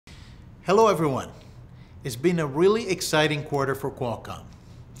Hello everyone. It's been a really exciting quarter for Qualcomm.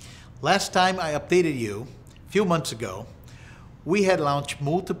 Last time I updated you, a few months ago, we had launched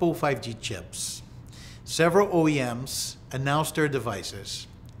multiple 5G chips. Several OEMs announced their devices,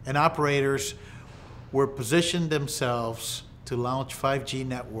 and operators were positioned themselves to launch 5G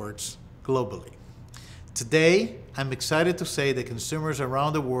networks globally. Today, I'm excited to say that consumers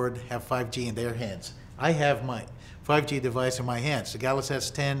around the world have 5G in their hands. I have my 5G device in my hands. The Galaxy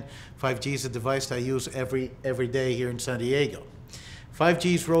S10 5G is a device that I use every day here in San Diego.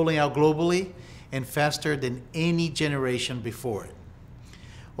 5G is rolling out globally and faster than any generation before it.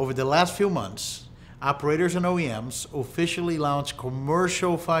 Over the last few months, operators and OEMs officially launched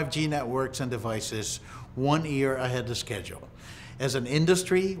commercial 5G networks and devices 1 year ahead of schedule. As an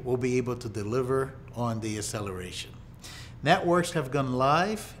industry, we'll be able to deliver on the acceleration. Networks have gone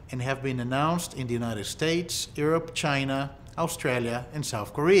live and have been announced in the United States, Europe, China, Australia, and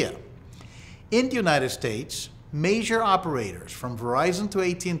South Korea. In the United States, major operators from Verizon to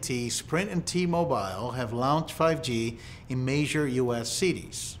AT&T, Sprint, and T-Mobile have launched 5G in major US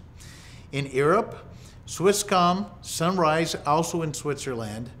cities. In Europe, Swisscom, Sunrise, also in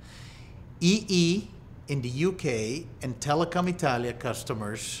Switzerland, EE in the UK, and Telecom Italia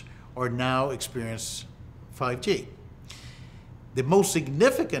customers are now experiencing 5G. The most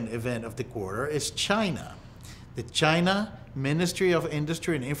significant event of the quarter is China. The China Ministry of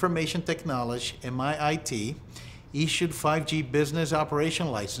Industry and Information Technology, MIIT, issued 5G business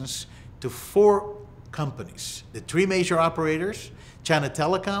operation license to 4 companies. The 3 major operators, China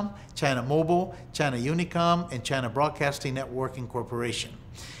Telecom, China Mobile, China Unicom, and China Broadcasting Networking Corporation.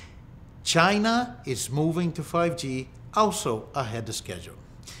 China is moving to 5G also ahead of schedule.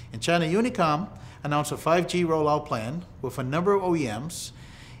 And China Unicom announced a 5G rollout plan with a number of OEMs.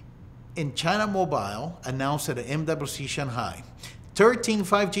 And China Mobile announced at the MWC Shanghai 13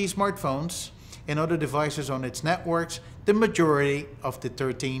 5G smartphones and other devices on its networks. The majority of the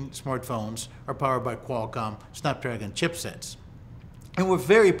 13 smartphones are powered by Qualcomm Snapdragon chipsets. And we're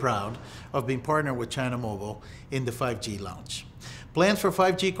very proud of being partnered with China Mobile in the 5G launch. Plans for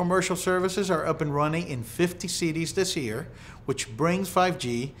 5G commercial services are up and running in 50 cities this year, which brings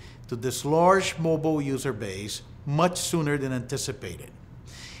 5G to this large mobile user base much sooner than anticipated.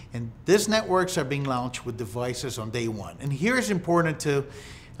 And these networks are being launched with devices on day one. And here it's important to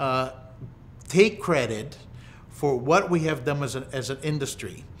take credit for what we have done as an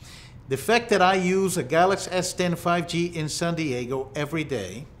industry. The fact that I use a Galaxy S10 5G in San Diego every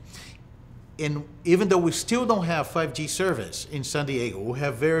day, and even though we still don't have 5G service in San Diego, we'll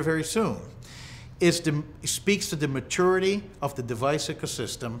have very, very soon, speaks to the maturity of the device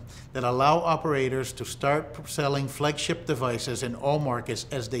ecosystem that allow operators to start selling flagship devices in all markets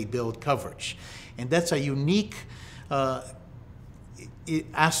as they build coverage. And that's a unique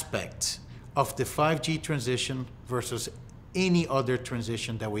aspect of the 5G transition versus any other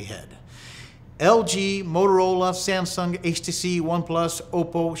transition that we had. LG, Motorola, Samsung, HTC, OnePlus,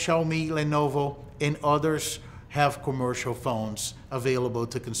 Oppo, Xiaomi, Lenovo, and others have commercial phones available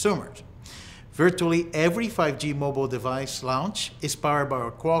to consumers. Virtually every 5G mobile device launch is powered by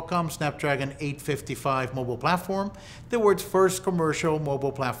our Qualcomm Snapdragon 855 mobile platform, the world's first commercial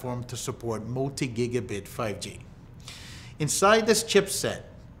mobile platform to support multi-gigabit 5G. Inside this chipset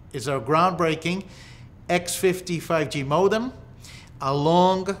is our groundbreaking X50 5G modem,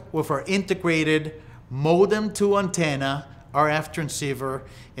 along with our integrated modem to antenna, RF transceiver,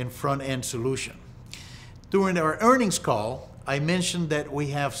 and front-end solution. During our earnings call, I mentioned that we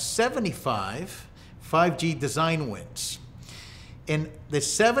have 75 5G design wins. And the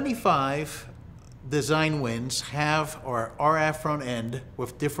 75 design wins have our RF front end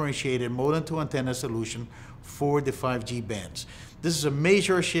with differentiated modem to antenna solution for the 5G bands. This is a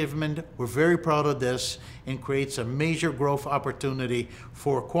major achievement. We're very proud of this and creates a major growth opportunity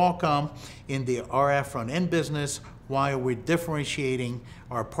for Qualcomm in the RF front end business while we're differentiating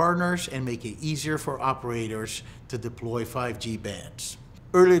our partners and make it easier for operators to deploy 5G bands.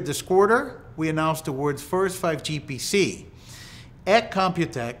 Earlier this quarter, we announced the world's first 5G PC at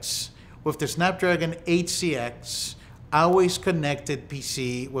Computex with the Snapdragon 8CX always connected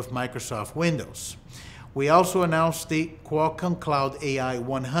PC with Microsoft Windows. We also announced the Qualcomm Cloud Ai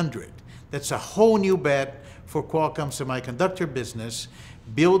 100. That's a whole new bet for Qualcomm semiconductor business,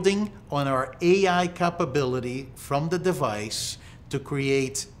 building on our AI capability from the device to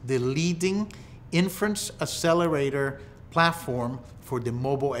create the leading inference accelerator platform for the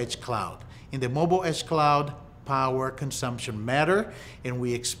mobile edge cloud. In the mobile edge cloud, power consumption matter, and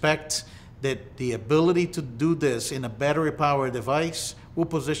we expect that the ability to do this in a battery-powered device will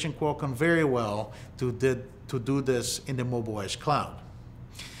position Qualcomm very well to do this in the mobile edge cloud.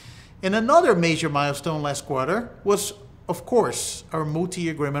 And another major milestone last quarter was, of course, our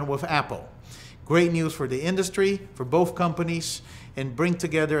multi-year agreement with Apple. Great news for the industry, for both companies, and bring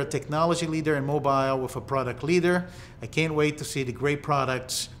together a technology leader in mobile with a product leader. I can't wait to see the great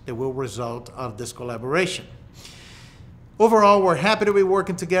products that will result of this collaboration. Overall, we're happy to be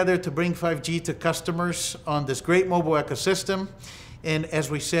working together to bring 5G to customers on this great mobile ecosystem. And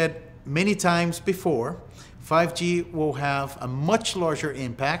as we said many times before, 5G will have a much larger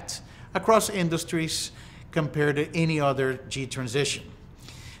impact across industries compared to any other G transition.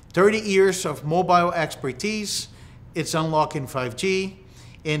 30 years of mobile expertise, it's unlocking 5G,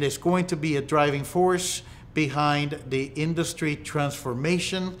 and it's going to be a driving force behind the industry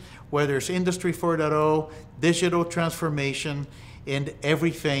transformation, whether it's Industry 4.0, digital transformation, and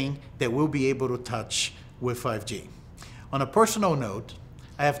everything that we'll be able to touch with 5G. On a personal note,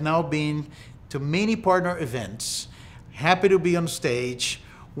 I have now been to many partner events, happy to be on stage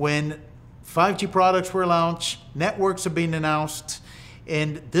when 5G products were launched, networks have been announced,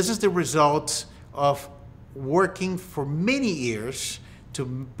 and this is the result of working for many years to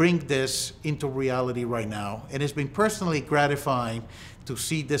bring this into reality right now. And it's been personally gratifying to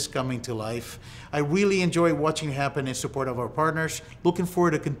see this coming to life. I really enjoy watching it happen in support of our partners. Looking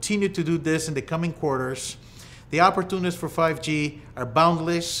forward to continue to do this in the coming quarters. The opportunities for 5G are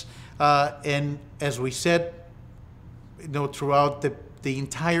boundless. And as we said, throughout the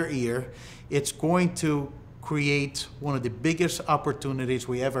entire year, it's going to create one of the biggest opportunities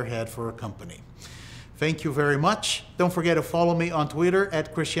we ever had for a company. Thank you very much. Don't forget to follow me on Twitter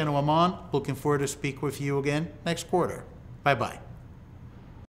 @Cristiano Amon. Looking forward to speak with you again next quarter. Bye-bye.